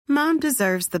Mom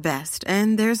deserves the best,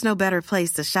 and there's no better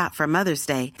place to shop for Mother's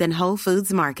Day than Whole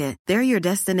Foods Market. They're your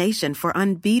destination for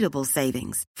unbeatable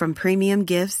savings, from premium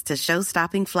gifts to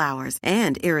show-stopping flowers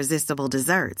and irresistible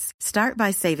desserts. Start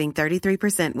by saving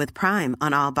 33% with Prime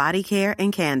on all body care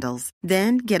and candles.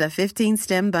 Then get a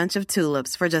 15-stem bunch of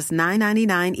tulips for just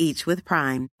 $9.99 each with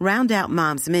Prime. Round out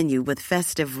Mom's menu with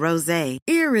festive rosé,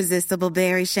 irresistible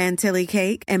berry chantilly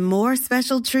cake, and more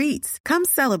special treats. Come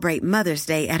celebrate Mother's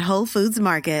Day at Whole Foods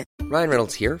Market. Ryan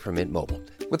Reynolds here from Mint Mobile.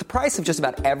 With the price of just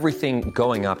about everything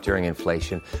going up during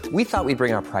inflation, we thought we'd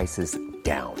bring our prices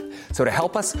down. So to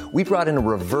help us, we brought in a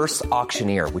reverse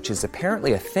auctioneer, which is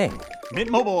apparently a thing. Mint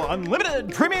Mobile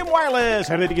Unlimited Premium Wireless.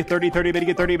 How to get 30, 30, bit to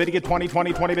get 30, bit to get 20,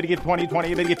 20, 20, bit to get 20,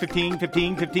 20, bit to get 15,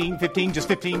 15, 15, 15, just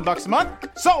 $15 a month?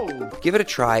 Sold! Give it a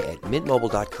try at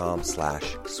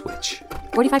mintmobile.com/switch.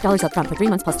 $45 up front for 3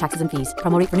 months plus taxes and fees.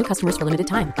 Promo rate for new customers for limited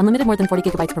time. Unlimited more than 40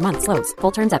 gigabytes per month. Slows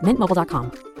full terms at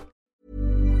mintmobile.com.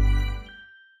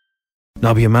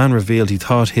 Nobby, a man revealed he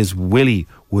thought his willy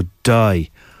would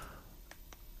die.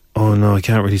 Oh no, I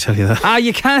can't really tell you that.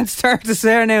 You can't start this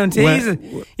there now and tease it.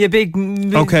 You big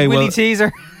willy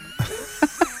teaser.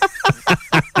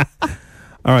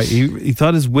 All right, he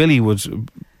thought his willy would,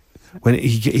 when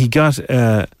he got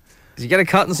did you get a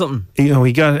cotton something?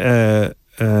 He got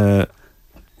in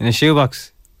a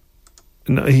shoebox.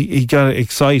 No, he got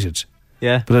excited.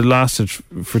 Yeah, but it lasted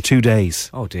for 2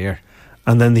 days. Oh dear.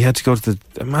 And then they had to go to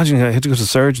the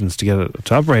surgeons to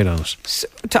to operate on it.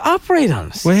 To operate on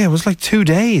it? Well, yeah, it was like 2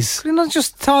 days. Could he not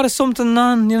just thought of something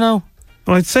on, Well,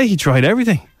 I'd say he tried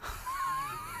everything.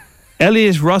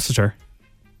 Elliot Rossiter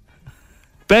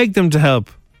begged them to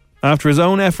help after his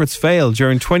own efforts failed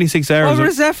during 26 hours. What were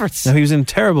his efforts? Now, he was in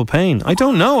terrible pain. I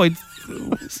don't know.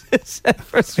 His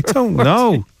efforts I don't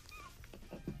know.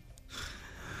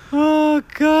 Oh,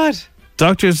 God.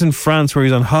 Doctors in France where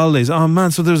he's on holidays. Oh man,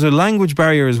 so there's a language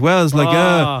barrier as well. It's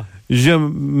like je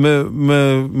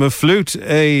me flute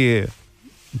a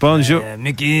bonjour.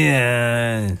 Mickey.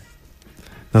 No,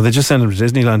 they just sent him to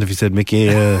Disneyland if he said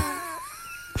Mickey.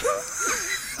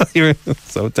 You're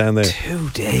so down there.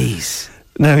 2 days.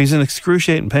 Now he's in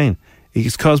excruciating pain.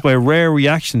 It's caused by a rare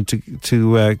reaction to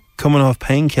coming off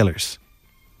painkillers.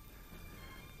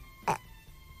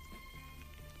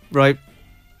 Right.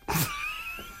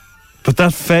 But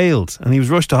that failed, and he was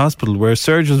rushed to hospital where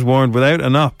surgeons warned without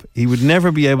an op he would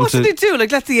never be able to... What did they do?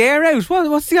 Like, let the air out?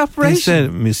 What's the operation? They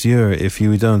said, Monsieur, if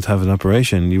you don't have an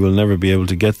operation, you will never be able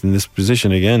to get in this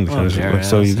position again.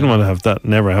 So he didn't want to have that,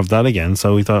 never have that again.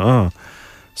 So he thought,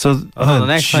 Jesus,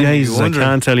 I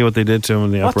can't tell you what they did to him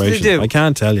in the operation. What did they do? I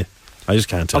can't tell you. I just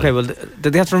can't tell you. Okay, well,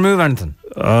 did they have to remove anything?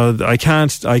 I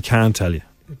can't tell you.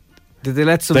 Did they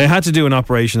let some... They had to do an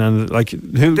operation and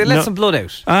They let some blood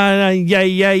out? Yeah.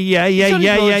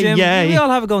 We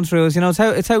all have it going through us,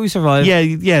 it's how we survive.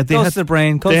 Yeah. Goes to the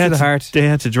brain, goes to the heart. They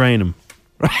had to drain him.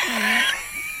 It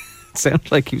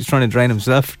sounded like he was trying to drain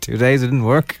himself for 2 days. It didn't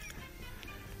work.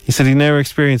 He said he never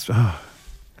experienced...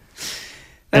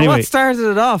 Anyway, what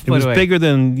started it off, by the way? It was bigger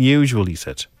than usual, he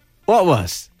said. What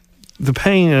was? The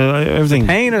pain, everything. The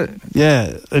pain?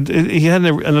 Yeah. He had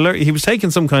an alert. He was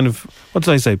taking some kind of, what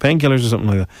did I say, painkillers or something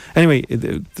like that. Anyway,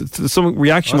 some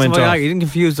reaction went off. You didn't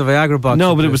confuse the Viagra box?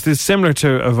 No, but it was similar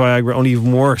to a Viagra, only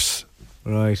even worse.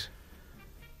 Right.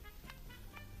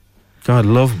 God,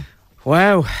 love him.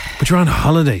 Wow. But you're on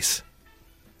holidays.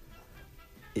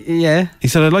 Yeah. He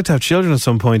said, I'd like to have children at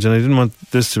some point, and I didn't want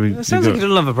this to be... It sounds like he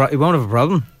won't have a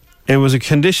problem. It was a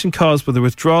condition caused by the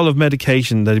withdrawal of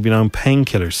medication that he'd been on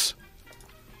painkillers.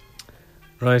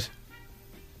 Right.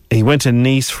 He went to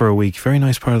Nice for a week. Very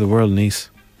nice part of the world,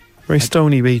 Nice. Very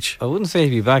stony beach. I wouldn't say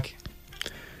he'd be back.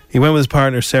 He went with his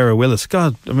partner, Sarah Willis.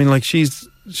 God, I mean, like, she's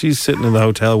sitting in the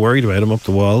hotel worried about him up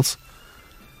the walls.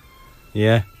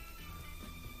 Yeah.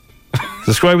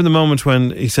 Describing the moment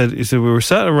when he said we were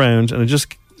sat around and it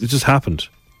just happened.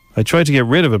 I tried to get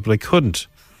rid of it, but I couldn't.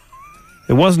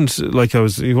 It wasn't like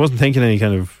he wasn't thinking any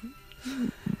kind of...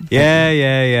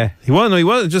 Yeah. He wasn't,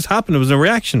 it just happened. It was a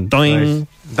reaction. Dying. Right.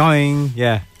 Dying,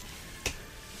 yeah.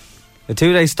 A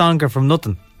 2-day stonker from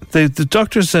nothing. The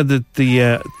doctor said that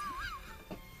they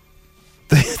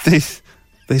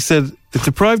said it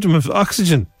deprived him of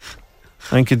oxygen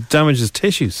and could damage his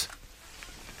tissues.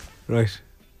 Right.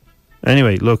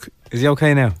 Anyway, look. Is he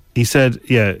okay now? He said,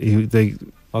 yeah,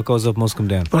 what goes up must come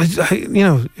down. But,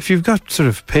 if you've got sort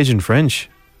of pidgin French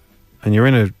and you're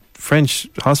in a French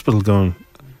hospital going...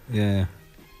 Yeah.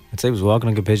 I'd say he was walking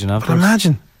like a pigeon afterwards. But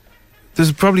imagine.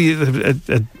 There's probably,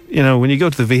 when you go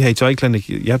to the VHI clinic,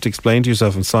 you have to explain to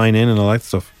yourself and sign in and all that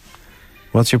stuff.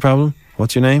 What's your problem?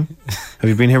 What's your name? Have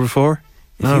you been here before?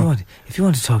 If you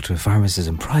want to talk to a pharmacist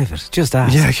in private, just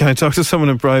ask. Yeah, can I talk to someone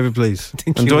in private, please?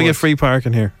 And do I get free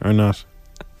parking here or not?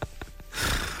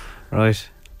 Right.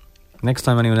 Next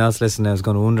time anyone else listening now is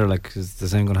going to wonder, like, is the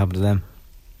same going to happen to them?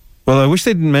 Well, I wish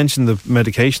they didn't mention the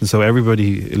medication so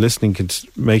everybody listening could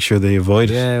make sure they avoid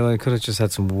it. Yeah, well, I could have just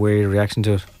had some weird reaction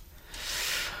to it.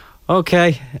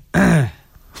 Okay.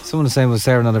 Someone was saying, was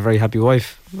Sarah not a very happy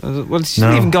wife? Well, she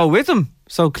didn't even go with him,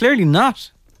 so clearly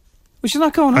not. Well, she's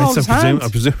not going home. I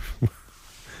presume.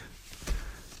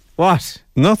 What?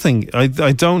 Nothing. I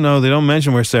don't know. They don't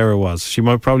mention where Sarah was. She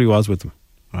probably was with them.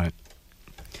 Right.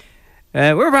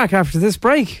 We're back after this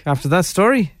break, after that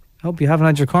story. Hope you haven't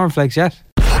had your cornflakes yet.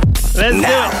 Let's do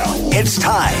it. It's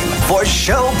time for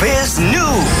Showbiz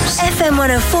News. FM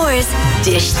 104's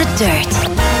Dish the Dirt.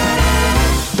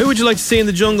 Who would you like to see in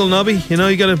the jungle, Nobby? You know,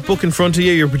 you got a book in front of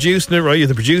you, you're producing it, right? You're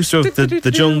the producer of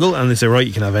the jungle, and they say, right,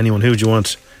 you can have anyone. Who would you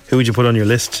want? Who would you put on your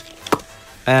list?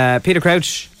 Peter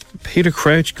Crouch. Peter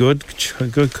Crouch, good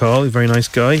call. Very nice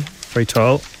guy. Very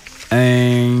tall.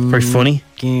 Very funny.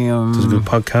 Does a good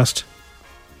podcast.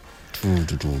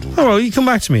 Oh, well, you come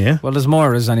back to me, yeah? Well, there's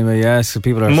Morris anyway, yeah. So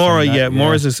people are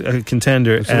Morris is a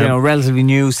contender. So, relatively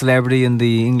new celebrity in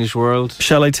the English world.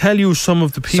 Shall I tell you some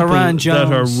of the people that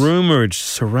are rumoured?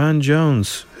 Saran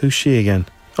Jones. Who's she again?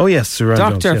 Oh, yes, Saran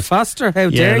Jones. Dr. Foster, how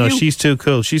dare you? Yeah, no, she's too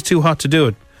cool. She's too hot to do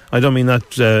it. I don't mean that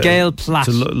Gail Platt.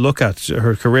 to look at.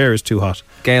 Her career is too hot.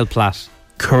 Gail Platt.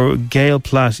 Gail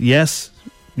Platt, yes.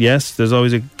 There's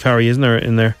always a Carrie, isn't there,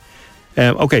 in there?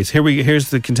 Okay, so here's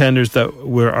the contenders that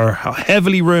are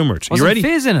heavily rumoured. You ready? Was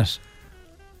Fizz in it?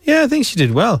 Yeah, I think she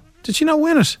did well. Did she not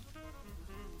win it?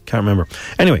 Can't remember.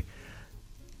 Anyway,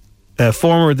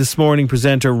 former This Morning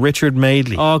presenter Richard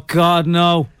Madeley. Oh God,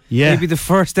 no! Yeah, maybe the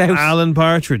first out. Alan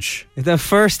Partridge. The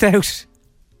first out.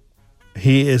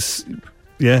 He is.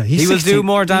 Yeah, he will do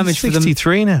more damage for them.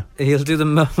 63 now. He'll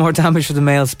do more damage for the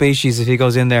male species if he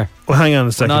goes in there. Well, hang on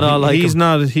a second. Not all like he's him.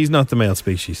 not. He's not the male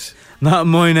species. Not in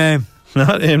my name.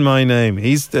 Not in my name.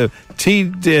 He's the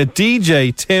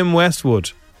DJ Tim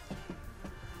Westwood.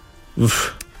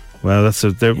 Oof. Well, that's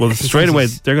straight away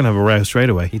they're going to have a row straight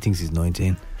away. He thinks he's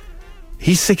 19.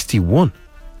 He's 61.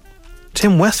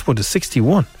 Tim Westwood is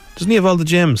 61. Doesn't he have all the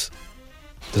gems?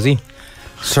 Does he?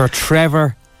 Sir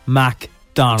Trevor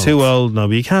MacDonald. Too old now,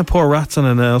 but you can't pour rats on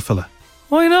an old fella.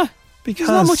 Why not? Because he's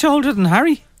not much older than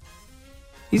Harry.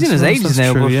 He's in his 80s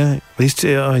now. True, yeah. But he's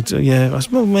I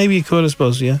suppose maybe he could, I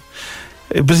suppose, yeah.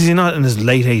 But he's not in his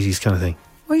late 80s kind of thing.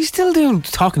 Well, he's still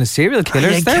talking to serial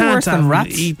killers. They're worse than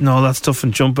rats. Eating all that stuff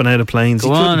and jumping out of planes.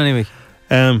 Go on, anyway.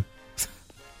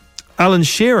 Alan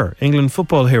Shearer, England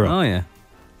football hero. Oh, yeah.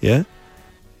 Yeah.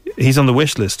 He's on the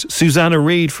wish list. Susanna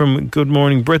Reid from Good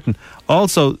Morning Britain.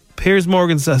 Also, Piers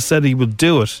Morgan has said he will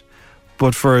do it,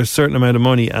 but for a certain amount of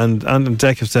money. And Ant and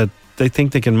Dec have said they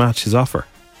think they can match his offer.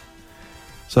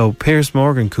 So Piers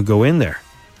Morgan could go in there.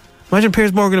 Imagine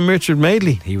Piers Morgan and Richard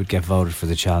Madeley. He would get voted for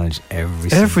the challenge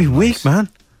every week, man.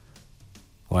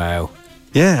 Wow.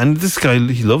 Yeah, and this guy,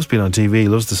 he loves being on TV. He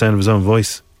loves the sound of his own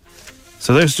voice.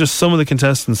 So there's just some of the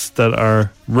contestants that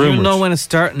are rumoured. You don't know when it's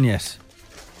starting yet?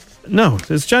 No,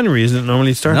 it's January, isn't it?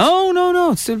 Normally it starts. No.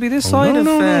 It'll still be this side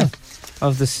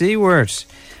of the C word.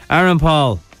 Aaron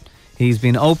Paul. He's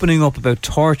been opening up about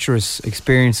torturous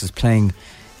experiences playing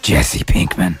Jesse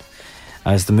Pinkman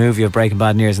as the movie of Breaking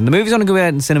Bad nears. And the movie's going to go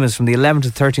out in cinemas from the 11th to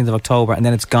 13th of October, and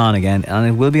then it's gone again. And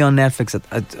it will be on Netflix,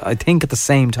 I think, at the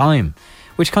same time.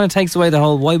 Which kind of takes away the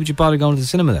whole, why would you bother going to the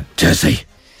cinema then? Jesse!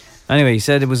 Anyway, he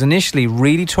said it was initially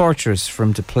really torturous for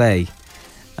him to play.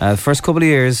 The first couple of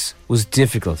years was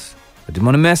difficult. I didn't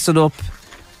want to mess it up.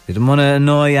 I didn't want to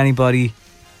annoy anybody.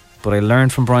 But I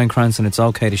learned from Bryan Cranston it's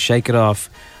okay to shake it off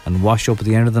and wash up at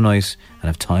the end of the night and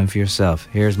have time for yourself.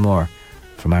 Here's more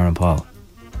from Aaron Paul.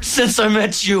 Since I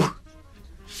met you,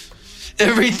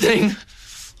 everything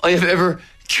I have ever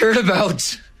cared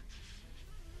about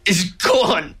is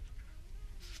gone.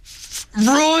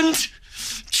 Ruined,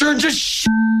 turned to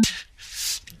shit.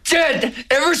 Dead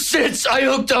ever since I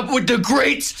hooked up with the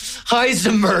great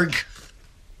Heisenberg.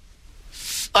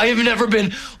 I have never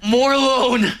been more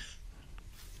alone.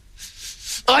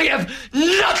 I have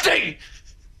nothing.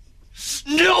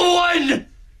 No one.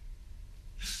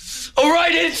 All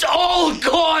right, it's all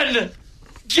gone.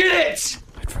 Get it?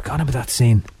 I'd forgotten about that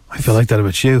scene. I feel like that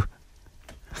about you.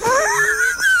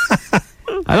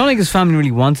 I don't think his family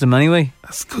really wanted him anyway.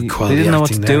 That's good quality. They didn't know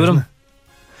what to do with him.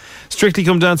 Strictly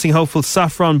Come Dancing hopeful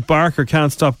Saffron Barker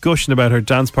can't stop gushing about her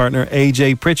dance partner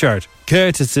AJ Pritchard,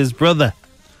 Curtis's brother.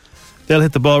 They'll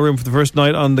hit the ballroom for the first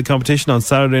night on the competition on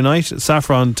Saturday night.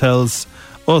 Saffron tells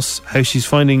us how she's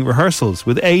finding rehearsals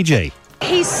with AJ.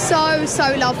 He's so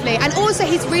lovely. And also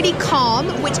he's really calm,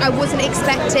 which I wasn't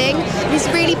expecting. He's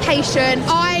really patient.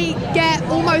 I get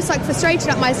almost like frustrated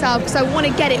at myself because I want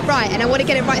to get it right, and I want to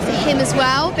get it right for him as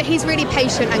well. But he's really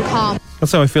patient and calm.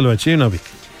 That's how I feel about you, Nobby.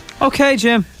 Okay,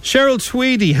 Jim. Cheryl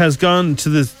Tweedy has gone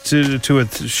to a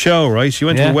show, right? She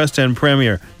went to a West End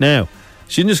premiere. Now,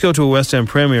 she didn't just go to a West End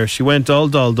premiere. She went all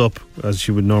dolled up, as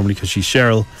she would normally, because she's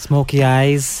Cheryl. Smoky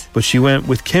eyes. But she went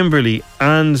with Kimberly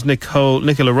and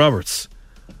Nicola Roberts.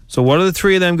 So what are the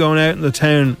three of them going out in the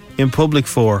town in public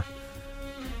for?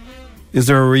 Is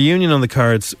there a reunion on the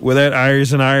cards without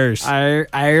Ayers and Ayers?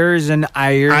 Ayers and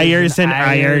Ayers. Ayers and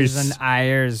Ayers. And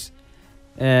Ayers.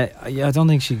 I don't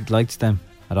think she likes them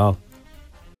at all.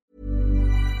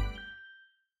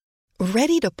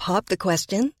 Ready to pop the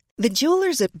question? The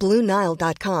jewelers at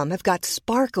BlueNile.com have got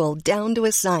sparkle down to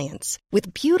a science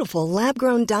with beautiful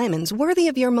lab-grown diamonds worthy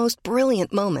of your most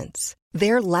brilliant moments.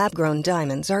 Their lab-grown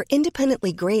diamonds are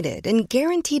independently graded and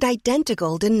guaranteed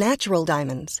identical to natural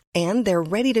diamonds. And they're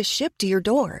ready to ship to your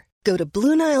door. Go to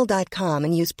BlueNile.com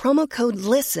and use promo code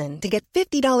LISTEN to get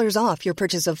 $50 off your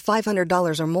purchase of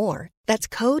 $500 or more. That's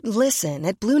code LISTEN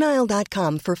at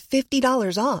BlueNile.com for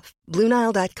 $50 off.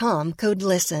 BlueNile.com, code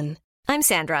LISTEN. I'm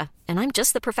Sandra, and I'm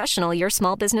just the professional your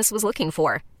small business was looking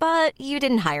for. But you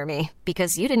didn't hire me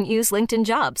because you didn't use LinkedIn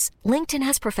Jobs. LinkedIn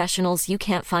has professionals you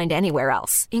can't find anywhere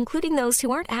else, including those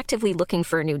who aren't actively looking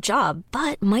for a new job,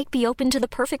 but might be open to the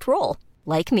perfect role,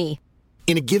 like me.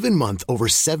 In a given month, over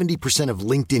 70% of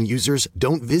LinkedIn users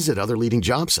don't visit other leading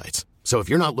job sites. So if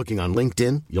you're not looking on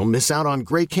LinkedIn, you'll miss out on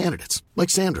great candidates like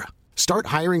Sandra. Start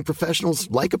hiring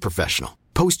professionals like a professional.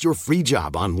 Post your free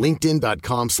job on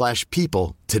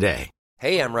linkedin.com/people today.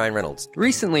 Hey, I'm Ryan Reynolds.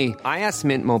 Recently, I asked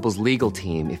Mint Mobile's legal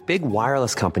team if big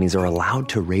wireless companies are allowed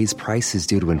to raise prices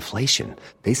due to inflation.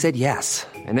 They said yes.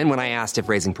 And then when I asked if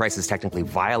raising prices technically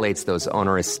violates those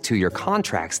onerous 2-year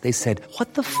contracts, they said,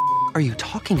 "What the f*** are you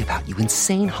talking about, you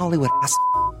insane Hollywood ass?"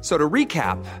 So to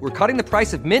recap, we're cutting the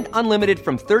price of Mint Unlimited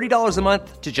from $30 a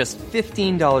month to just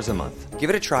 $15 a month. Give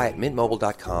it a try at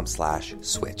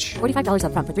mintmobile.com/switch. $45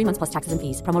 up front for 3 months plus taxes and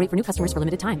fees. Promo rate for new customers for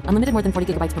limited time. Unlimited more than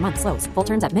 40 gigabytes per month. Slows full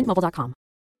terms at mintmobile.com.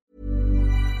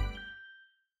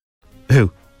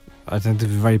 Who? I think they're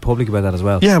very public about that as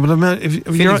well. Yeah, but if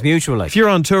you're mutual, like. If you're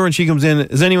on tour and she comes in,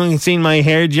 has anyone seen my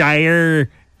hair dryer?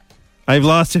 I've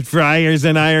lost it for Ayers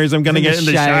and Ayers. I'm going to get in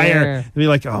the Shire. You'd be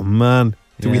like, oh man.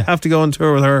 Do we have to go on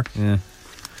tour with her? Yeah.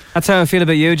 That's how I feel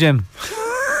about you, Jim.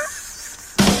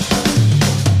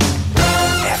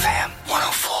 FM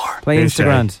 104. Play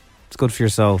Instagram. It's good for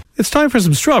your soul. It's time for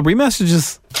some strawberry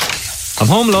messages. I'm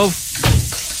home, love.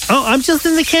 Oh, I'm just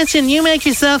in the kitchen. You make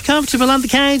yourself comfortable on the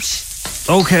couch.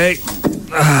 Okay.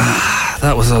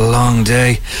 That was a long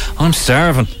day. I'm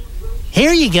starving.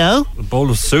 Here you go. A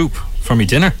bowl of soup. For me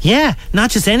dinner? Yeah, not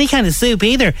just any kind of soup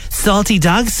either. Salty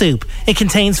dog soup. It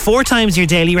contains 4 times your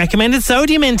daily recommended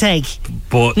sodium intake.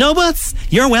 But... No buts.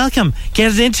 You're welcome.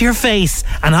 Get it into your face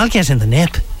and I'll get in the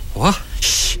nip. What?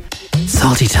 Shh.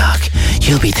 Salty dog.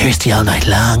 You'll be thirsty all night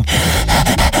long.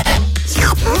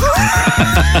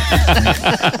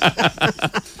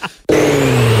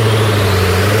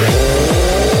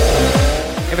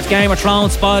 If it's Game of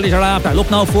Thrones spoilers are after, look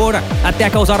no further. At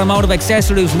Deco's Automotive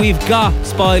Accessories, we've got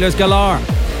spoilers galore.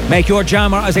 Make your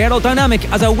jammer as aerodynamic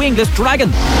as a wingless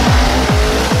dragon.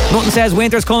 Nothing says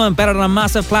winter's coming better than a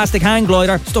massive plastic hang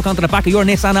glider stuck onto the back of your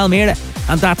Nissan Almera.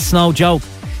 And that's no joke.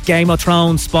 Game of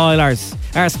Thrones spoilers.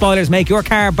 Our spoilers make your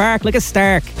car bark like a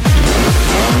Stark.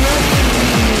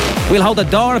 We'll hold the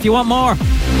door if you want more.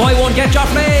 Buy one, get your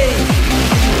free.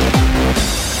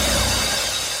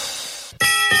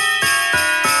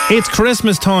 It's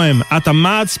Christmas time at the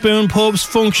Mad Spoon Pub's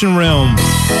Function Room.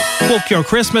 Book your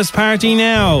Christmas party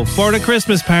now for the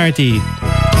Christmas party.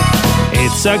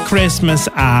 It's a Christmas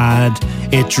ad.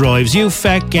 It drives you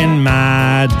feckin'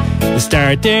 mad. It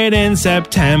started in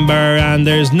September and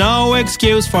there's no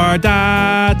excuse for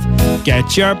that.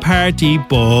 Get your party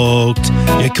booked.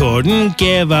 You couldn't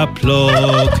give a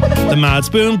plug. The Mad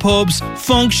Spoon Pub's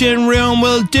Function Room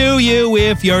will do you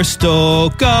if you're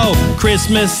stuck. Go!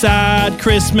 Christmas ad,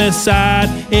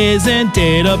 isn't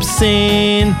it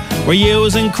obscene? We're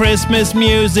using Christmas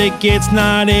music, it's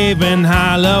not even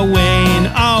Halloween.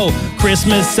 Oh,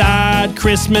 Christmas ad,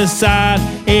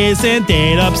 isn't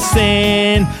it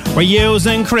obscene? We're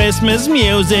using Christmas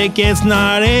music, it's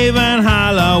not even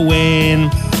Halloween.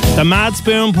 The Mad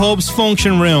Spoon Pub's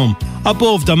Function Room,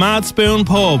 above the Mad Spoon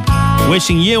Pub.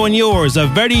 Wishing you and yours a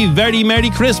very, very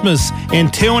Merry Christmas in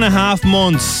 2.5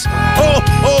 months. Ho,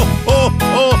 ho, ho,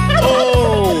 ho,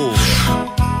 ho!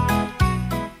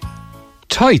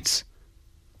 Tights?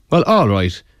 Well, all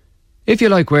right. If you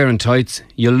like wearing tights,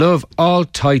 you'll love All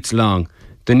Tights Long,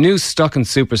 the new stocking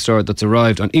superstore that's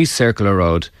arrived on East Circular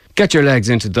Road. Get your legs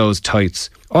into those tights,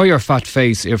 or your fat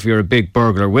face if you're a big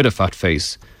burglar with a fat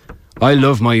face. I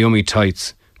love my yummy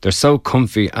tights. They're so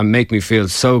comfy and make me feel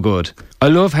so good. I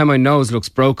love how my nose looks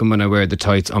broken when I wear the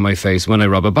tights on my face when I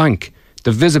rob a bank.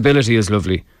 The visibility is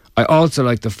lovely. I also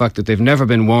like the fact that they've never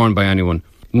been worn by anyone.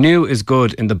 New is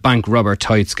good in the bank robber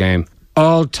tights game.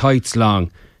 All Tights Long.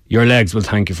 Your legs will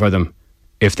thank you for them,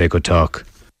 if they could talk.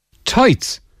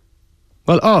 Tights?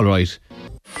 Well, all right.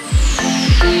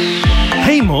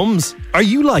 Hey mums, are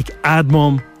you like Ad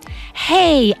Mum?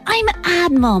 Hey, I'm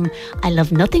Ad Mum. I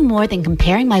love nothing more than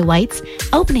comparing my whites,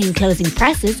 opening and closing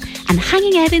presses, and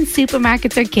hanging out in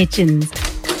supermarkets or kitchens.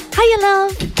 Hiya,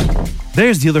 love.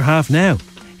 There's the other half now.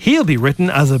 He'll be written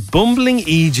as a bumbling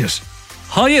Egypt.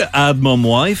 Hiya, Ad Mum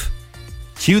wife.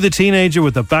 Cue the teenager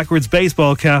with the backwards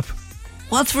baseball cap.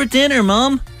 What's for dinner,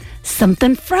 Mum?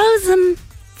 Something frozen.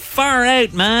 Far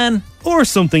out, man. Or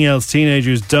something else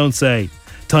teenagers don't say.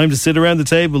 Time to sit around the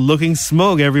table looking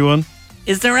smug, everyone.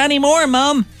 Is there any more,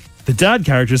 Mum? The dad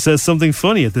character says something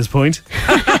funny at this point.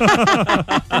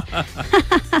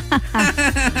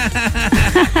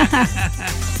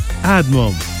 Ad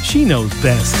Mum, she knows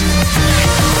best.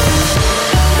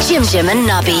 Jim and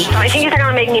Nobby. I think you're going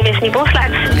to make me miss me bus,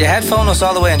 lads. You headphone us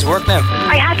all the way into work now.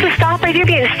 I had to stop. I do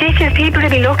get stitches. People will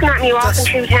be looking at me walking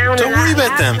through town. Don't worry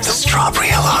about them. The Strawberry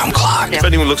Alarm Clock. If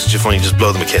anyone looks at you funny, just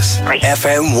blow them a kiss. Right.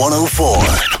 FM 104.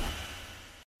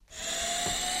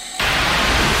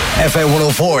 FM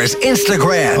 104's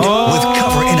Instagram with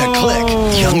Cover in a Click.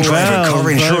 Young driver car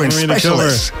insurance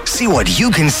specialists. See what you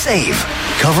can save.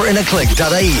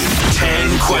 Coverinaclick.ie.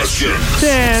 10 questions.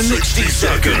 10. 60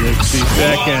 seconds. 60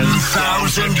 seconds.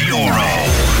 €1,000.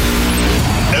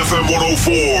 FM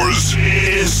 104's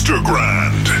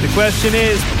Instagram. The question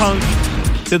is, Punk,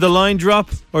 did the line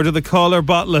drop or did the caller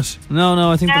bottle it?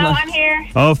 No, I think No, I'm here.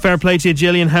 Oh, fair play to you,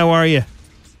 Gillian. How are you?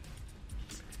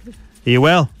 Are you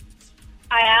well?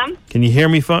 I am. Can you hear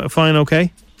me fine,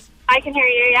 okay? I can hear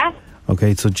you, yeah.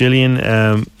 Okay, so Gillian,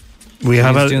 we She's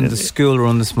have had doing the school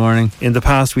run this morning. In the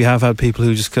past, we have had people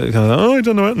who just kind of, I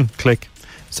don't know it, and click.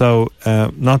 So,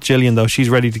 not Gillian though. She's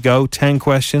ready to go. 10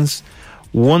 questions,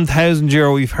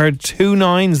 €1,000. We've heard 2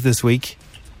 9s this week.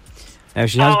 Now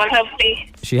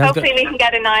Hopefully we can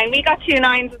get a 9. We got 2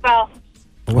 9s as well.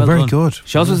 Well, very good.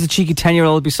 She also has a cheeky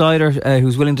 10-year-old beside her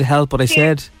who's willing to help. But I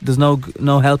said there's no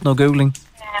help, no googling.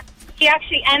 Yeah. He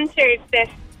actually entered this.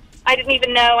 I didn't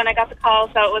even know when I got the call,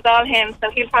 so it was all him.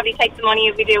 So he'll probably take the money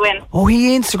if we do win. Oh,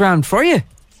 he Instagrammed for you?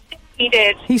 He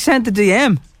did. He sent the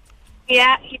DM?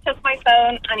 Yeah, he took my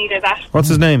phone and he did that. What's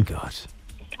his name? God.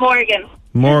 Morgan.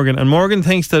 And Morgan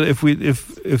thinks that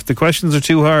if the questions are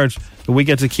too hard, we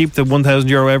get to keep the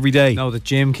 €1,000 every day. No, that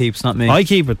Jim keeps, not me. I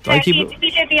keep it. Yeah, he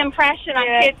did the impression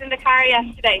on kids in the car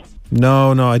yesterday.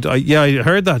 No, I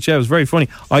heard that. Yeah, it was very funny.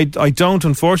 I don't,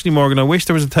 unfortunately, Morgan. I wish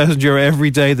there was €1,000 every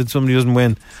day that somebody doesn't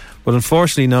win, but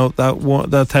unfortunately, no. That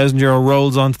 €1,000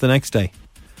 rolls on to the next day.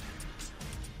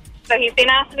 So he's been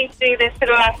asking me to do this for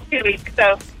the last 2 weeks.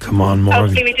 So come on, Morgan.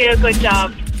 Hopefully, we do a good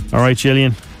job. All right,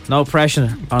 Gillian. No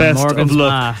pressure on Best Morgan's of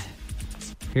luck.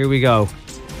 Here we go.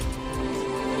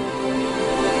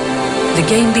 The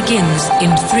game begins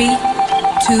in 3,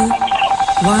 2,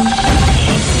 1.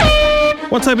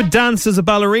 What type of dance does a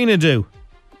ballerina do?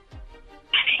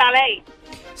 Ballet.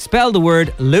 Spell the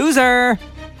word loser.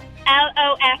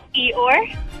 LOSER.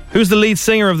 Who's the lead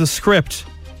singer of The Script?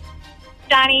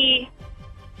 Danny.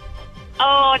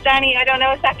 Oh, Danny. I don't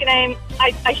know his second name.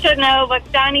 I should know, but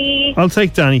Danny. I'll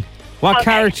take Danny. What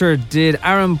character did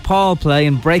Aaron Paul play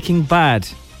in Breaking Bad?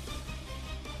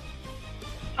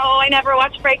 Oh, I never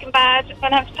watched Breaking Bad. I'm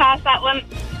going to have to pass that one.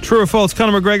 True or false,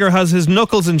 Conor McGregor has his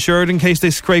knuckles insured in case they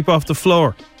scrape off the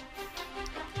floor?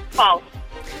 False.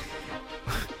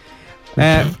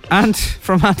 Ant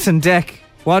from Ant and Dec.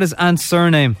 What is Ant's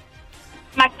surname?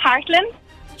 McPartlin.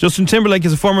 Justin Timberlake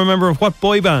is a former member of what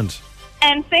boy band?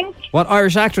 NSYNC. What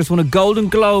Irish actress won a Golden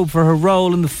Globe for her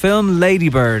role in the film Lady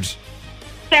Bird?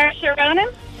 Saoirse Ronan.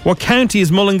 What county is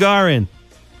Mullingar in?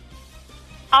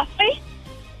 Offaly.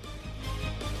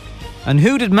 And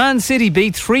who did Man City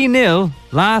beat 3-0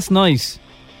 last night?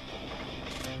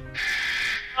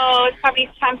 Oh, it's probably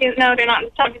Champions. No, they're not in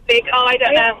the Champions League. Oh, I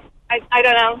don't know. I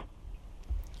don't know.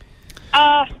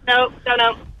 Oh, no, don't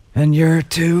know. And you're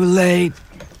too late.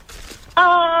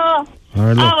 Oh.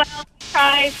 Right, well,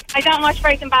 surprise. I don't watch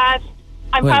Breaking Bad.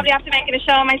 I'm probably after making a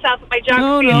show of myself with my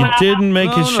geography. You didn't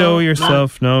make a show of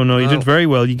yourself. No, you did very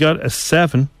well. You got a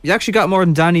 7. You actually got more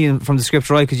than Danny from the script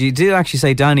right, because you did actually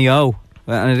say Danny O.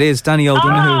 And it is Danny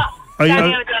O'Donoghue.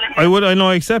 Are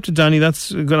I accepted Danny.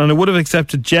 That's good. And I would have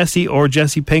accepted Jesse or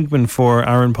Jesse Pinkman for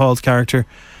Aaron Paul's character.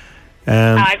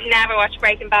 I've never watched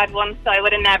Breaking Bad once, so I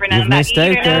would have never known You've that missed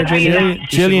out there,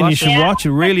 Gillian. You should watch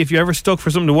it. Really, if you're ever stuck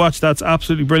for something to watch, that's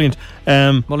absolutely brilliant.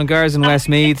 Mullingar's in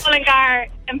Westmeath. Mullingar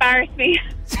embarrassed me.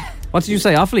 What did you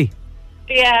say, Offaly?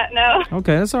 Yeah, no.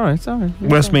 Okay, that's all right.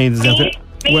 Westmeath, is that it?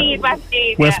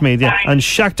 Westmeath, yeah. And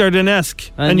Shakhtar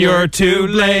Donetsk. And you're too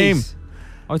lame.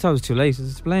 I thought it was too late.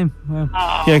 Is it to blame?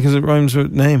 Wow. Yeah, because it rhymes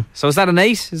with name. So is that an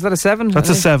 8? Is that a 7? That's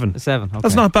a 7. A 7. Okay.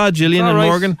 That's not bad, Gillian and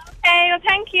Morgan. Okay, well,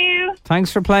 thank you.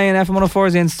 Thanks for playing FM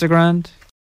 104's Instagram.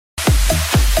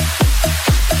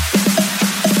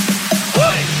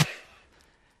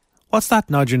 What's that?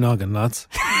 Nod your noggin, lads.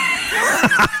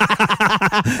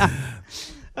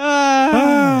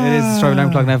 It is the Strawberry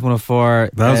Alarm Clock on FM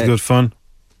 104. That was good fun.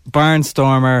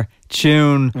 Barnstormer,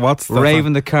 Tune, what's that?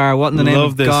 Raven the Car. What in the name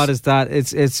of God is that?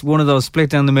 It's one of those split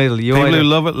down the middle. People who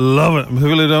love it.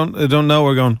 People who don't know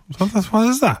are going, what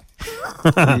is that?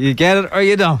 You get it or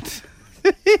you don't.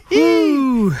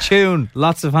 Tune,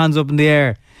 lots of hands up in the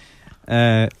air.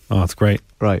 It's great.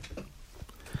 Right.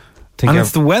 And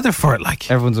it's the weather for it,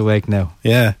 like. Everyone's awake now.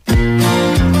 Yeah. Yep.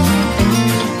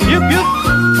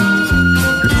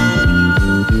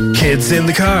 Kids in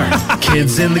the car,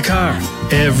 kids in the car.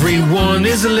 Everyone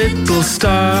is a little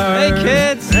star.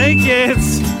 Hey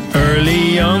kids.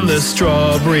 Early on the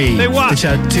Strawberry. They what? They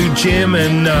chat to Jim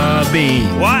and Nobby.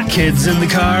 What? Kids in the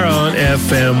car on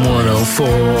FM 104.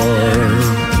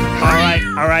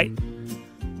 All right.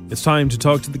 It's time to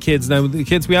talk to the kids now. The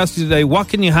kids, we asked you today, what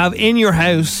can you have in your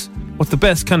house? What's the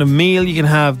best kind of meal you can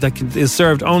have that is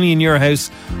served only in your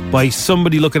house by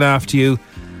somebody looking after you,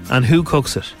 and who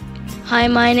cooks it? Hi,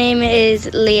 my name is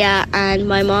Leah, and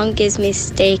my mom gives me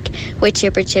steak with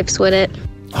chipper chips with it.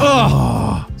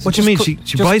 Oh, what do you mean?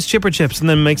 She buys chipper chips and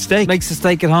then makes steak? Makes the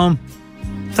steak at home.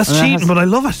 That's cheating, but I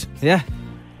love it. Yeah.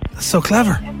 That's so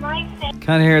clever.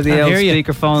 Can't hear the old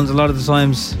speakerphones a lot of the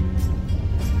times.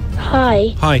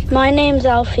 Hi. My name's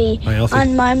Alfie. Hi, Alfie.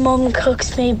 And my mum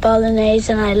cooks me bolognese,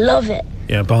 and I love it.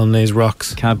 Yeah, bolognese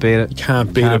rocks. Can't beat it. You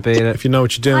can't beat it if you know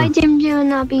what you're doing. Hi, Jim and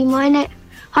Nobby.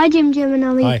 Hi, Jim and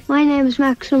Nobby. Hi. My name is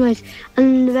Maximus,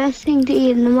 and the best thing to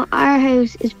eat in our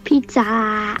house is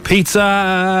pizza.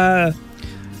 Pizza!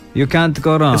 You can't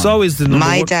go wrong. It's always the number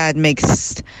My dad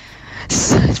makes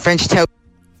French toast.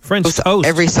 French toast?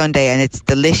 Every Sunday, and it's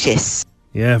delicious.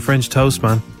 Yeah, French toast,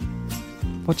 man.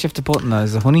 What do you have to put in that?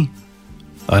 Is it honey?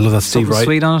 I love that Steve Something Wright.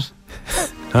 sweet on it?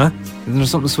 Huh? Isn't there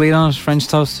something sweet on it? French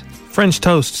toast? French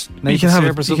toast. You can have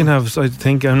it. You can have, I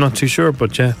think, I'm not too sure,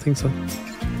 but yeah, I think so.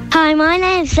 Hi, my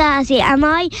name's Sassy, and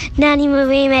my Nanny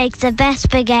Marie makes the best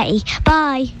spaghetti.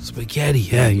 Bye. Spaghetti,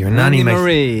 yeah, your nanny makes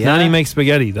Marie. Nanny makes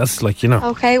spaghetti. That's like, you know.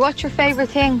 Okay, what's your favourite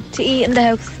thing to eat in the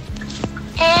house?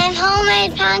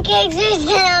 Homemade pancakes with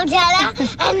Nutella,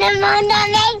 and the mum that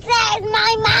makes it is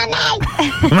my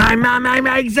mummy. My mummy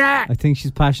makes it. I think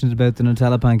she's passionate about the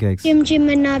Nutella pancakes. Jim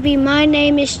and Nobby, my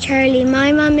name is Charlie.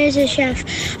 My mum is a chef.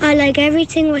 I like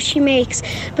everything what she makes,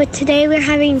 but today we're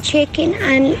having chicken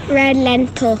and red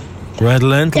lentil. Red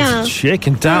lentils, Dal.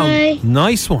 chicken dal. Bye.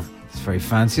 Nice one. It's very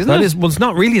fancy, isn't it? Well, it's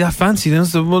not really that fancy.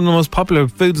 It's one of the most popular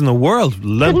foods in the world.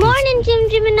 Lentils. Good morning,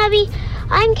 Jim and Nobby.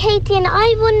 I'm Katie, and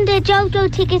I won the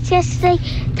JoJo tickets yesterday.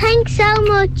 Thanks so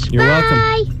much. You're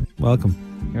Bye. welcome.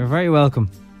 You're very welcome.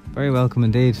 Very welcome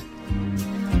indeed.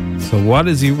 So what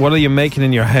are you making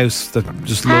in your house that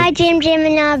just Hi, Jim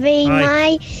and Nobby.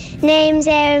 Hi. My name's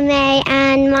Erin May,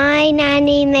 and my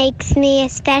nanny makes me a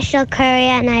special curry,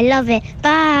 and I love it.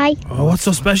 Bye. Oh, what's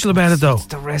so special about it, though?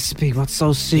 The recipe, what's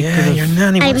so secret? Yeah, your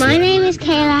nanny. Hi, my name is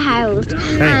Kayla Howard,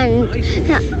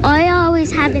 and I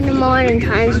always have in the morning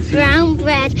times brown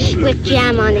bread with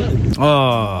jam on it.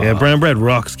 Oh. Yeah, brown bread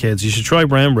rocks, kids. You should try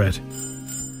brown bread.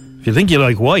 If you think you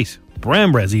like white,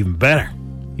 brown bread's even better.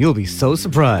 You'll be so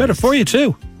surprised. Better for you,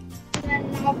 too.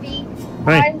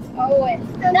 Hey. I'm Owen.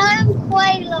 And I'm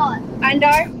Quayla. And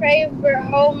our favourite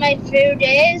homemade food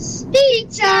is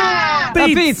pizza!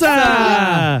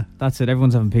 Pizza! That's it.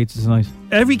 Everyone's having pizza tonight.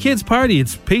 Every kid's party,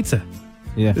 it's pizza.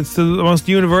 Yeah. It's the most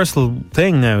universal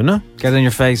thing now, no? Get it in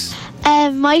your face.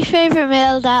 My favourite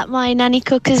meal that my nanny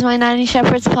cooks is my nanny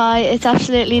shepherd's pie. It's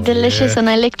absolutely delicious, and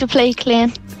I lick the plate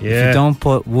clean. Yeah. If you don't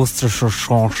put Worcestershire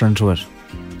sauce into it,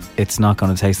 it's not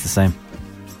going to taste the same.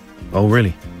 Oh,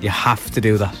 really? You have to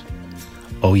do that.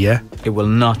 Oh, yeah? It will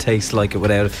not taste like it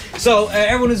without it. So,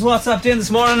 everyone who's WhatsApped in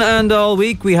this morning and all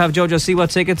week, we have JoJo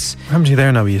Siwa tickets. What happened to you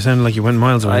there now? You sounded like you went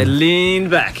miles away. I leaned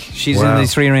back. She's Wow. in the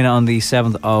 3 Arena on the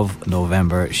 7th of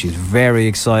November. She's very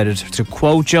excited. To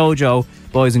quote JoJo,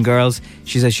 boys and girls.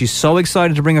 She says she's so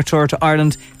excited to bring her tour to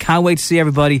Ireland. Can't wait to see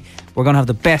everybody. We're going to have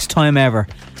the best time ever.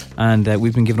 And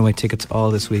we've been giving away tickets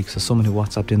all this week. So someone who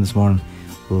WhatsApped in this morning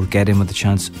will get in with the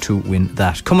chance to win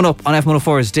that. Coming up on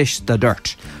F104's Dish the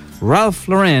Dirt. Ralph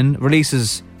Lauren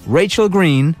releases Rachel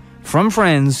Green from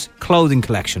Friends clothing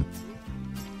collection.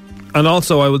 And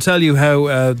also, I will tell you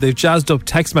how they've jazzed up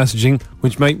text messaging,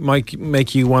 which might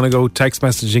make you want to go text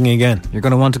messaging again. You're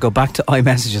going to want to go back to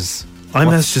iMessages.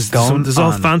 iMessages, there's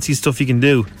all fancy stuff you can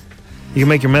do. You can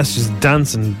make your messages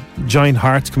dance and giant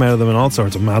hearts come out of them and all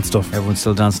sorts of mad stuff. Everyone's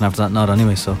still dancing after that nod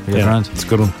anyway, so you're grand. It's a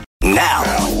good one. Now,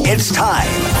 it's time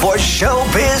for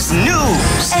Showbiz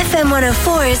News. FM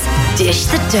 104's Dish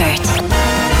the Dirt.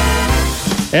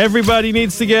 Everybody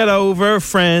needs to get over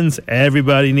Friends.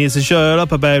 Everybody needs to shut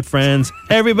up about Friends.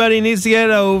 Everybody needs to get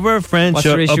over Friends. What's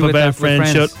shut your up issue with about that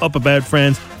Friends. with Shut up about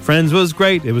Friends. Friends was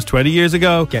great. It was 20 years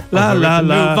ago. Get la over la it and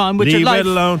la. move on with Leave your life. it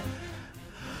alone.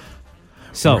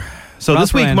 So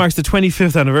this week marks the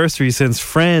 25th anniversary since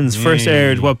Friends first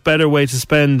aired. What better way to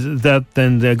spend that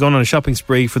than going on a shopping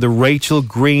spree for the Rachel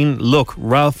Green look?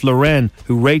 Ralph Lauren,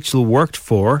 who Rachel worked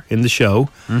for in the show,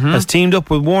 has teamed up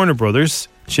with Warner Brothers,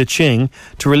 Cha-Ching,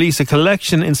 to release a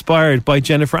collection inspired by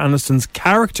Jennifer Aniston's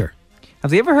character.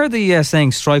 Have you ever heard the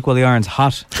saying, strike while the iron's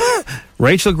hot?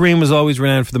 Rachel Green was always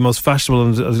renowned for the most fashionable,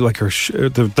 and like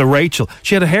the Rachel.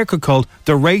 She had a haircut called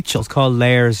the Rachel. It's called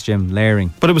layers, Jim,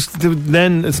 layering. But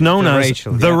then it's known as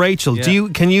Rachel, the Rachel. Yeah.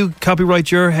 Can you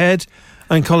copyright your head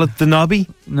and call it the Nobby?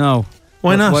 No.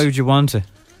 Why not? Why would you want to?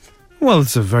 Well,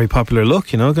 it's a very popular look,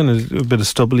 kind of a bit of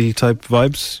stubbly type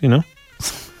vibes,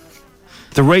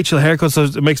 The Rachel haircut, so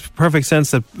it makes perfect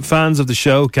sense that fans of the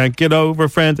show can't get over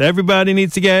Friends. Everybody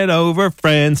needs to get over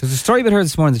Friends. There's a story about her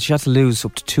this morning that she had to lose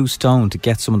up to 2 stone to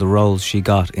get some of the roles she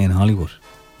got in Hollywood.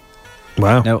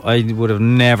 Wow. Now, I would have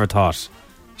never thought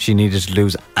she needed to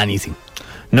lose anything.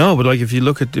 No, but if you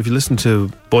listen to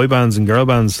boy bands and girl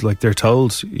bands, like they're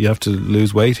told you have to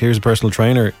lose weight. Here's a personal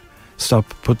trainer. Stop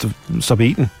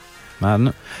eating. Mad, isn't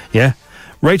it? Yeah.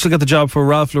 Rachel got the job for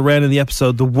Ralph Lauren in the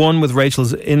episode The One with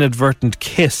Rachel's Inadvertent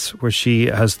Kiss, where she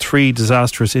has 3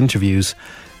 disastrous interviews.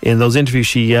 In those interviews,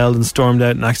 she yelled and stormed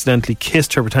out and accidentally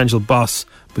kissed her potential boss,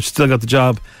 but she still got the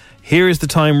job. Here is the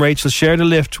time Rachel shared a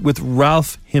lift with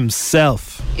Ralph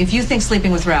himself. If you think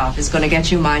sleeping with Ralph is going to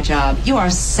get you my job, you are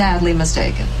sadly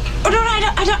mistaken. Oh, no,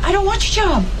 I don't want your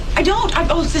job. I don't.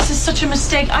 This is such a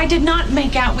mistake. I did not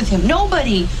make out with him.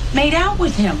 Nobody made out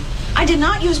with him. I did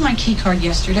not use my key card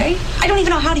yesterday. I don't even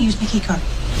know how to use my key card.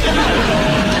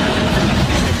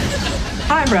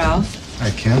 Hi, Ralph. Hi,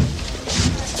 Kim.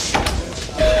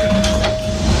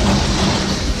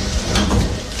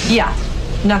 Yeah,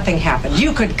 nothing happened.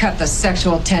 You could cut the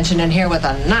sexual tension in here with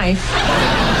a knife.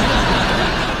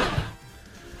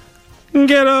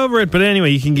 Get over it. But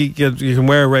anyway, you can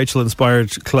wear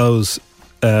Rachel-inspired clothes.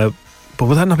 But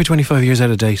will that not be 25 years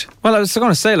out of date? Well, I was going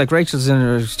to say, Jennifer's in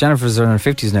her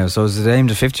 50s now, so is it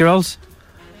aimed at 50-year-olds?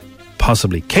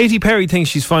 Possibly. Katy Perry thinks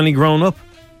she's finally grown up.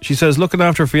 She says looking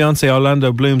after her fiancé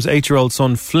Orlando Bloom's 8-year-old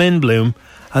son Flynn Bloom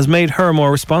has made her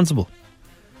more responsible.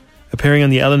 Appearing on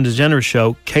the Ellen DeGeneres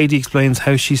show, Katy explains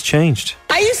how she's changed.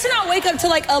 I used to not wake up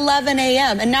till 11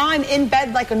 a.m. and now I'm in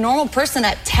bed like a normal person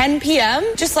at 10 p.m.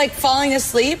 just falling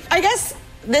asleep. I guess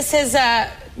this has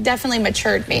definitely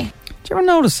matured me. Do you ever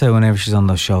notice how whenever she's on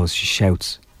those shows, she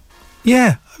shouts?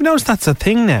 Yeah, I've noticed that's a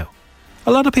thing now.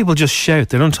 A lot of people just shout.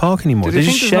 They don't talk anymore. They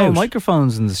just shout. There's no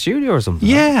microphones in the studio or something?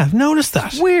 Yeah, I've noticed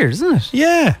that. It's weird, isn't it?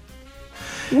 Yeah.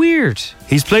 Weird.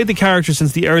 He's played the character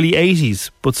since the early 80s,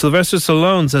 but Sylvester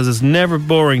Stallone says it's never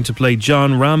boring to play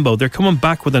John Rambo. They're coming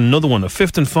back with another one, a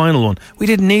 5th and final one. We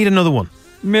didn't need another one.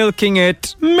 Milking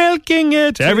it.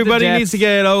 Everybody needs to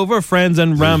get over Friends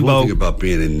and Rambo. There's one thing about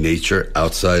being in nature,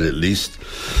 outside at least.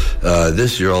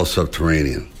 This, you're all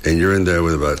subterranean. And you're in there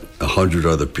with about 100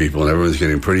 other people, and everyone's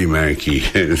getting pretty manky,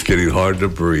 and it's getting hard to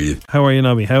breathe. How are you,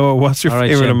 Nobby? What's your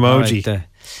favourite emoji?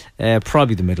 Right,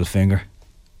 probably the middle finger.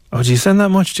 Oh, do you send that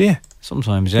much, do you?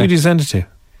 Sometimes, yeah. Who do you send it to?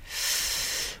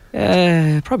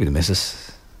 Probably the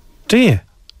missus. Do you?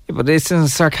 Yeah, but it's in a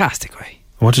sarcastic way.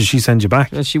 What did she send you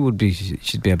back? Well, she'd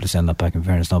be able to send that back, in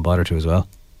fairness, not bother to as well.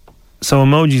 So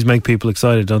emojis make people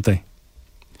excited, don't they?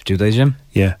 Do they, Jim?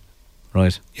 Yeah.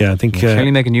 Right. Yeah, I think...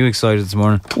 clearly making you excited this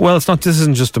morning. Well, this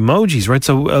isn't just emojis, right?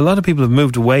 So a lot of people have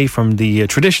moved away from the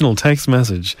traditional text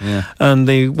message. Yeah. And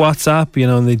they WhatsApp,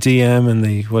 and they DM and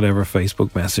they whatever,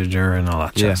 Facebook Messenger and all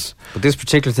that jazz. Yeah. But this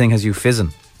particular thing has you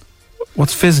fizzing.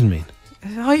 What's fizzing mean?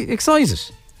 Excited.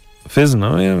 Fizzing?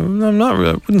 I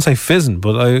wouldn't say fizzing,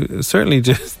 but I certainly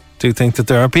do think that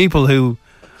there are people who,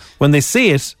 when they see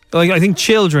it, I think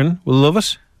children will love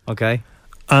it. Okay.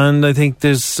 And I think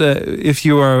there's, if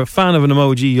you are a fan of an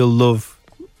emoji, you'll love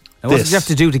now, what did you have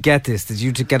to do to get this? Did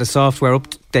you get a software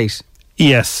update?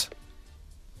 Yes.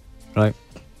 Right.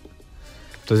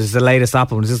 So this is the latest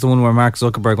Apple. Is this the one where Mark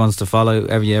Zuckerberg wants to follow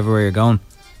everywhere you're going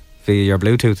via your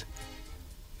Bluetooth?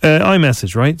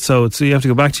 iMessage, right? So you have to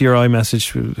go back to your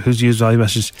iMessage. Who's used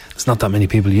iMessage? There's not that many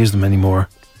people use them anymore.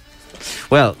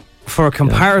 Well, for a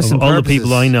comparison all the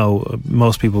people I know,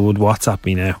 most people would WhatsApp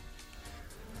me now.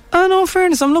 No,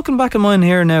 fairness, I'm looking back at mine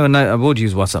here now, and I would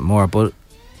use WhatsApp more, but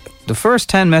the first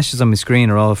 10 messages on my screen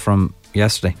are all from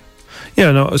yesterday.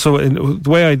 Yeah, no. So the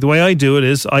way I do it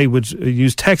is I would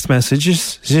use text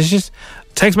messages.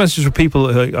 Text messages for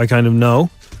people I kind of know,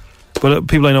 but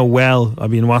people I know well, I'll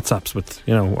be in WhatsApps with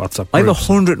WhatsApp. I have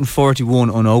 141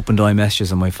 unopened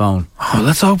iMessages on my phone. Oh,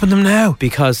 let's open them now.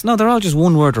 Because they're all just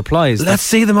one-word replies. Let's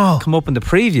see them all. Come up in the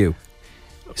preview.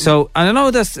 So, and I know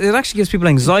it actually gives people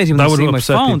anxiety when they see my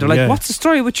phone. They're like, what's the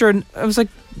story with your... I was like,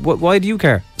 why do you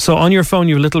care? So on your phone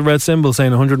you have a little red symbol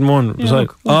saying 101. Yeah,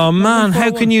 like, oh man,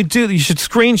 how can you do that? You should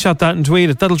screenshot that and tweet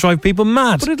it. That'll drive people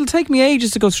mad. But it'll take me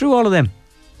ages to go through all of them.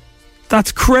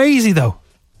 That's crazy though.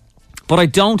 But I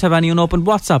don't have any unopened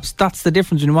WhatsApps. That's the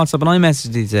difference between WhatsApp and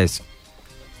iMessage these days.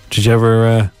 Did you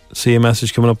ever see a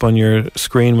message coming up on your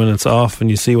screen when it's off and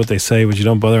you see what they say but you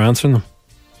don't bother answering them?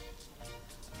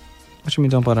 What do you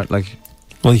mean don't bother? Like,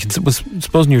 well, you can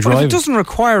supposing you're driving. If it doesn't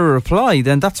require a reply,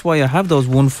 then that's why I have those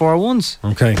 141s.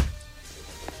 Okay.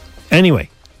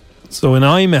 Anyway, so in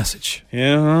iMessage,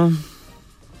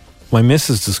 my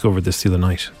missus discovered this the other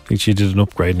night. I think she did an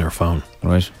upgrade in her phone.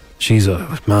 Right. She's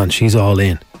all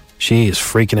in. She is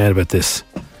freaking out about this.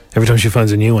 Every time she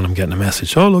finds a new one, I'm getting a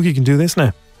message. Oh, look, you can do this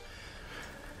now.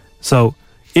 So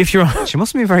if you're on, she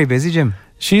must be very busy, Jim.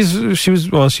 She was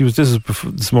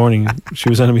this morning. She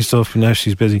was sending me stuff, and now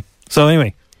she's busy. So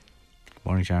anyway,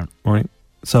 morning, Sharon. Morning.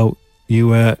 So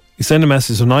you send a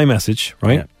message, an iMessage,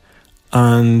 right? Yeah.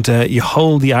 And you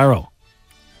hold the arrow,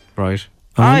 right?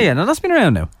 No, that's been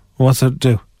around now. What's it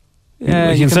do?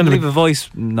 Yeah, you can leave a voice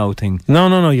note thing.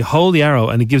 No. You hold the arrow,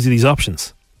 and it gives you these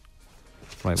options.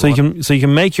 Right. So you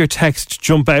can make your text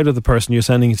jump out of the person you're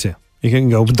sending it to. You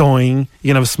can go doing. You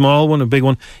can have a small one, a big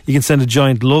one. You can send a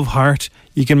giant love heart.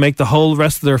 You can make the whole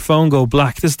rest of their phone go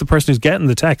black. This is the person who's getting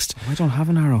the text. I don't have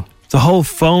an arrow. The whole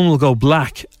phone will go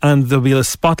black, and there'll be a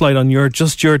spotlight on your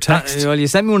text. Well, you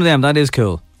sent me one of them. That is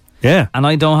cool. Yeah. And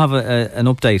I don't have an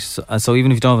update, so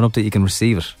even if you don't have an update, you can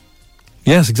receive it.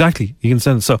 Yes, exactly. You can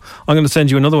send it. So I'm going to send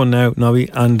you another one now, Nobby,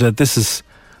 and this is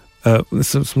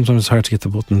sometimes it's hard to get the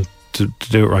button to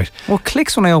do it right. Well, it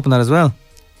clicks when I open that as well.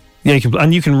 Yeah, you can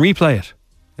replay it.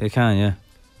 You can, yeah.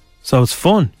 So it's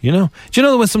fun, Do you know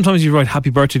that when sometimes you write happy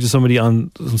birthday to somebody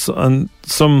on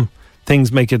some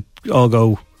things make it all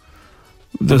go...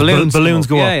 Balloons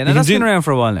go off. Yeah, that's been around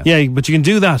for a while now. Yeah, but you can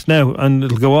do that now and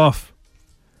it'll go off.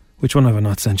 Which one have I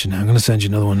not sent you now? I'm going to send you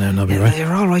another one now, Nobby, right?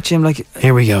 You're all right, Jim. Like,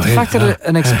 here we go. The fact that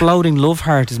an exploding love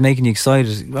heart is making you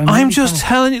excited. I'm just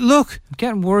telling you, look. I'm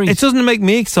getting worried. It doesn't make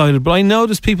me excited, but I know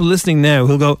there's people listening now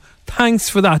who'll go, thanks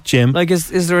for that, Jim. Like,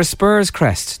 is there a Spurs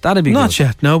crest? That'd be not good.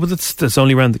 yet, no, but that's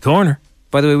only around the corner.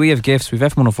 By the way, we have gifts. We've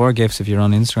F104 gifts if you're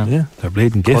on Instagram. Yeah, they're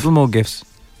bleeding gifts. Cuddle mug gifts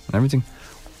and everything.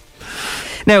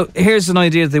 Now, here's an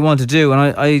idea that they want to do,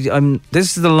 and I'm.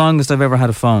 This is the longest I've ever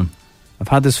had a phone. I've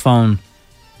had this phone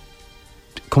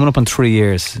coming up on 3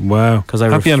 years. Wow.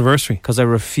 Happy anniversary. Because I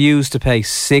refused to pay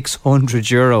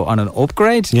 €600 on an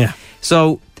upgrade. Yeah.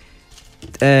 So,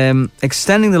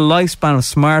 extending the lifespan of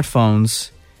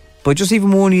smartphones by just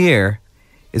even 1 year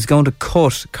is going to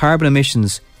cut carbon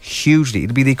emissions hugely.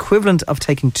 It'll be the equivalent of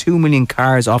taking 2 million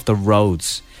cars off the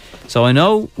roads. So I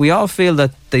know we all feel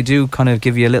that they do kind of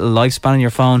give you a little lifespan on your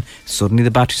phone. Suddenly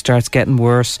the battery starts getting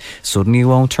worse. Suddenly it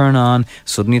won't turn on.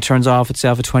 Suddenly it turns off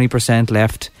itself at 20%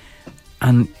 left.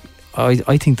 And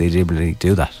I think they deliberately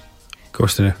do that. Of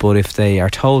course they do. But if they are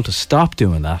told to stop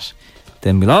doing that,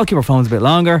 then we'll all keep our phones a bit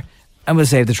longer and we'll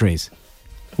save the trees.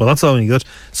 Well, that's only good.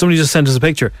 Somebody just sent us a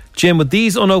picture. Jim, would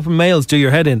these unopened mails do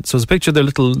your head in? So it's a picture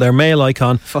of their mail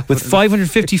icon with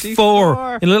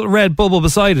 554 in a little red bubble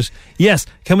beside it. Yes.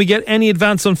 Can we get any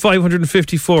advance on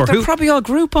 554? They're probably all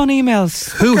Groupon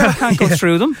emails. Who can't go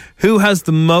through them? Who has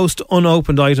the most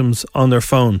unopened items on their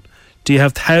phone? Do you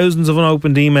have thousands of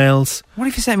unopened emails? What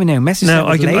if you sent me now? Message now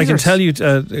I can tell you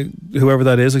whoever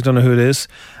that is. I don't know who it is.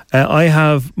 I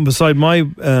have beside my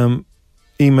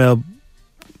email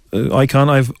icon,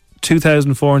 I have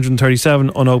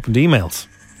 2,437 unopened emails.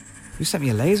 You sent me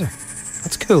a laser.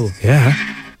 That's cool.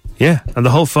 Yeah, and the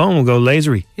whole phone will go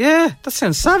lasery. Yeah, that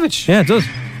sounds savage. Yeah, it does.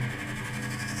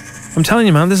 I'm telling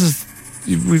you, man, they've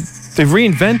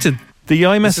reinvented The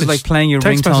iMessage. This is like playing your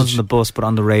text ringtones message. on the bus, but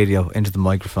on the radio into the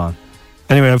microphone.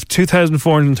 Anyway, I have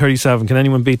 2,437. Can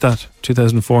anyone beat that?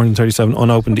 2,437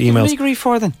 unopened emails. What do you agree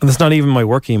for then? And it's not even my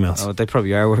work emails. Oh, they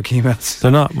probably are work emails.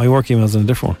 They're not. My work emails are a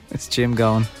different one. It's Jim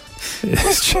going.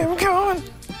 It's Jim going.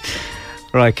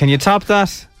 Right, can you top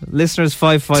that? Listeners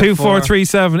 554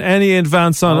 2437. Any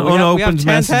advance on unopened we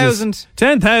have messages? 10,000.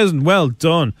 10,000. Well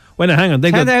done. Wait, now, hang on.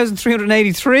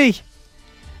 10,383.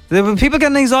 There were people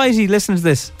getting anxiety listening to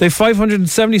this. They have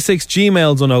 576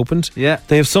 Gmails unopened. Yeah.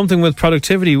 They have something with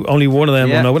productivity, only one of them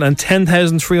unopened, and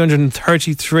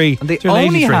 10,333. And they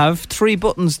only have 3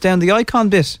 buttons down the icon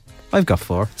bit. I've got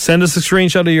 4. Send us a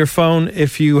screenshot of your phone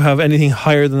if you have anything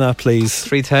higher than that, please.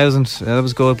 3,000. That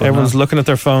was good. But everyone's looking at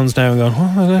their phones now and going,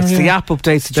 it's the app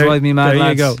updates that drive me mad, There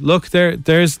lads. you go. Look,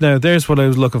 there's what I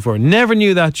was looking for. Never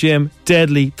knew that, Jim.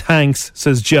 Deadly. Thanks,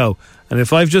 says Joe. And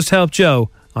if I've just helped Joe,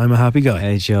 I'm a happy guy.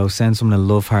 Hey, Joe, send someone a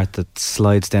love heart that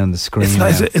slides down the screen.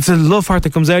 It's a love heart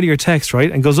that comes out of your text,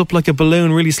 right? And goes up like a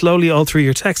balloon really slowly all through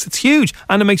your text. It's huge.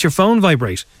 And it makes your phone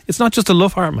vibrate. It's not just a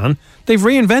love heart, man. They've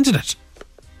reinvented it.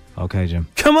 Okay, Jim.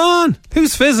 Come on.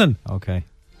 Who's fizzing? Okay.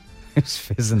 Who's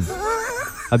fizzing?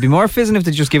 I'd be more fizzing if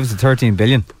they just give us the 13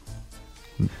 billion.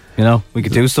 You know, we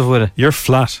could do stuff with it. You're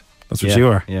flat. That's what you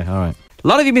are. Yeah, all right. A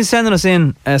lot of you have been sending us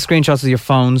in screenshots of your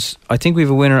phones. I think we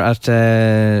have a winner at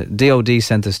DOD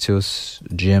sent this to us,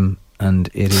 Jim, and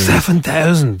it is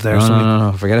 7,000. There's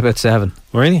no. Forget about 7.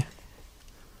 Really?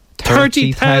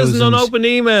 30,000 unopened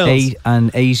emails.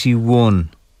 81.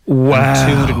 Wow.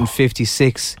 And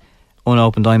 256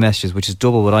 unopened iMessages, which is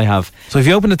double what I have. So if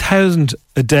you open 1,000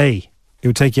 a day, it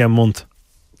would take you a month.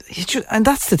 And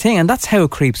that's the thing, and that's how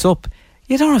it creeps up.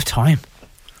 You don't have time.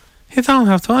 You don't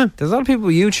have time. There's a lot of people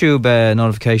with YouTube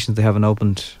notifications they haven't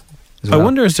opened as well. I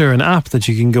wonder, is there an app that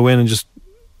you can go in and just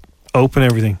open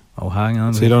everything? Oh, hang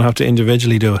on. So you don't have to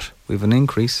individually do it. We have an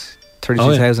increase.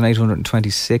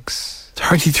 32,826.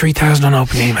 33,000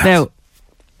 unopened emails. Now,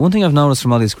 one thing I've noticed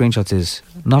from all these screenshots is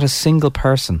not a single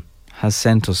person has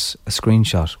sent us a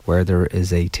screenshot where there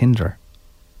is a Tinder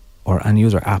or any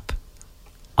other app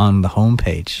on the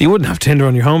homepage. You wouldn't have Tinder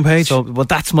on your homepage. So, well,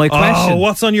 that's my question. Oh,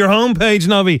 what's on your homepage,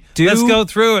 Nobby? Let's go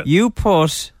through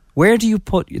it. Where do you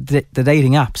put the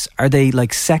dating apps? Are they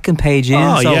like second page in?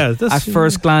 Oh, so yeah. At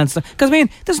first glance. Because, I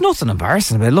mean, there's nothing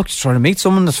embarrassing about it. Look, you're trying to meet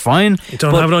someone, that's fine. You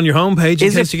don't have it on your homepage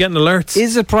in case you're getting alerts.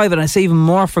 Is it private? And I say even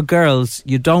more for girls.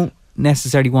 You don't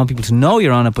necessarily want people to know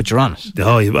you're on it, but you're on it.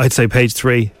 Oh, I'd say page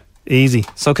 3. Easy.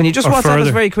 So can you just WhatsApp us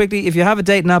very quickly? If you have a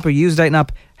dating app or use a dating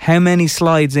app, how many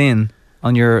slides in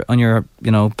on your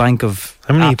bank of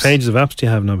How many apps? pages of apps do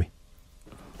you have, Nobby?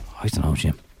 I don't know,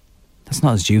 Jim. That's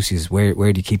not as juicy as where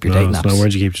do you keep your dating apps? No, where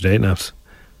do you keep your dating apps?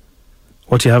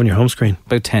 What do you have on your home screen?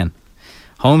 About 10.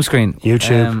 Home screen.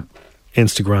 YouTube,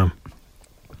 Instagram.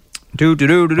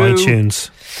 iTunes.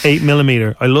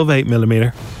 8mm. I love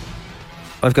 8mm.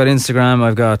 I've got Instagram,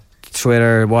 I've got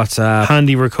Twitter, WhatsApp,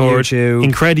 Handy Record, YouTube,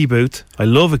 Incrediboot. I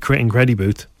love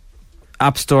Incrediboot.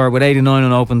 App Store with 89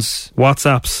 unopens.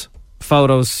 WhatsApps,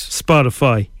 Photos,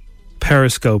 Spotify,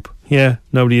 Periscope. Yeah,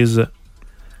 nobody uses it.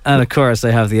 And of course,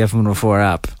 I have the F104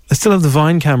 app. I still have the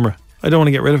Vine camera. I don't want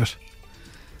to get rid of it.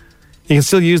 You can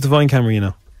still use the Vine camera, you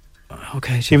know.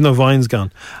 Okay, even though Vine's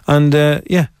gone. And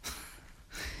yeah.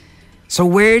 So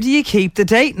where do you keep the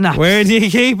dating apps? Where do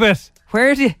you keep it?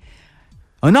 Where do you?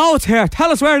 I know it's here. Tell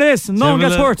us where it is, and no one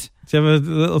gets hurt. Do you have a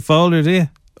little folder? Do you?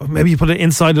 Or maybe you put it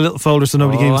inside a little folder so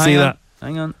nobody can even see that.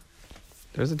 Hang on.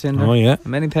 There's a Tinder. Oh yeah. How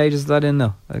many pages is that in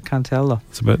though? I can't tell though.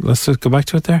 It's a bit. Let's just go back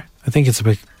to it there. I think it's a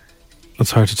bit.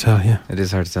 It's hard to tell. Yeah. It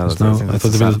is hard to tell. I thought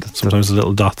there were sometimes the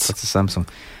little dots. That's a Samsung.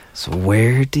 So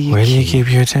where do you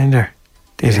keep your Tinder?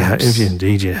 If you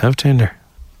indeed you have Tinder.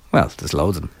 Well, there's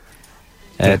loads of them.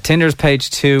 Tinder's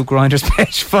page 2, Grindr's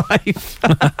page 5.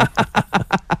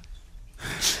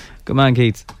 Good man,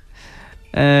 Keith.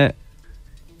 I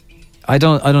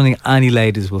don't think any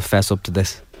ladies will fess up to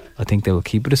this. I think they will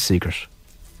keep it a secret.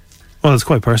 Well, it's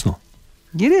quite personal.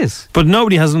 It is. But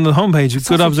nobody has it on the homepage. It's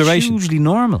good observation. Hugely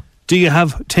normal. Do you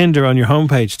have Tinder on your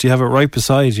homepage? Do you have it right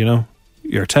beside, your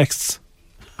texts?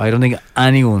 I don't think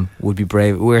anyone would be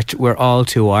brave. We're all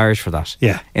too Irish for that.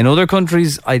 Yeah. In other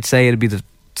countries, I'd say it'd be the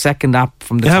second app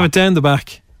from the top. Have it down the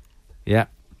back. Yeah,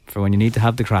 for when you need to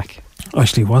have the crack.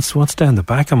 Actually, what's down the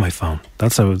back on my phone? I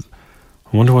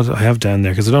wonder what I have down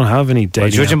there, because I don't have any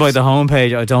dating Judging apps. by the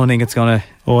homepage, I don't think it's going to...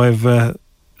 Oh, I've a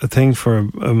thing for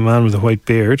a man with a white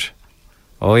beard.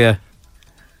 Oh, yeah.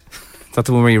 Is that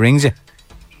the one where he rings you?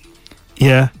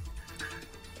 Yeah.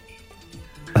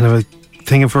 And I have a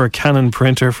thinking for a Canon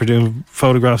printer for doing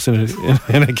photographs in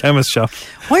a chemist shop.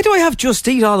 Why do I have Just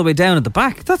Eat all the way down at the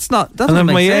back? That doesn't and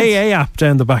make my sense. AA app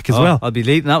down the back as well. I'll be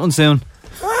deleting that one soon.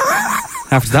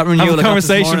 After that renewal, have a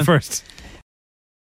conversation first.